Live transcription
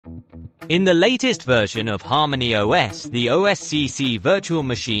In the latest version of HarmonyOS, the OSCC virtual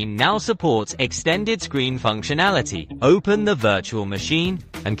machine now supports extended screen functionality. Open the virtual machine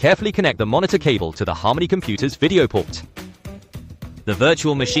and carefully connect the monitor cable to the Harmony computer's video port. The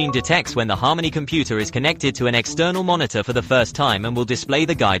virtual machine detects when the Harmony computer is connected to an external monitor for the first time and will display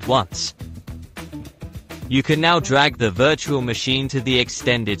the guide once. You can now drag the virtual machine to the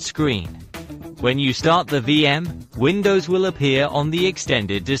extended screen. When you start the VM, windows will appear on the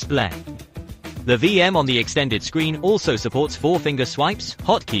extended display. The VM on the extended screen also supports 4-finger swipes,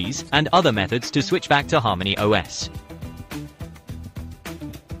 hotkeys, and other methods to switch back to HarmonyOS.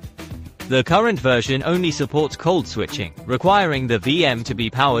 The current version only supports cold switching, requiring the VM to be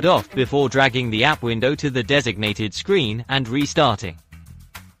powered off before dragging the app window to the designated screen and restarting.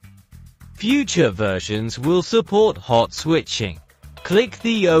 Future versions will support hot switching. Click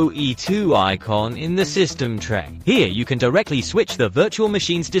the OE2 icon in the system tray. Here you can directly switch the virtual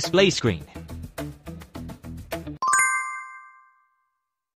machine's display screen.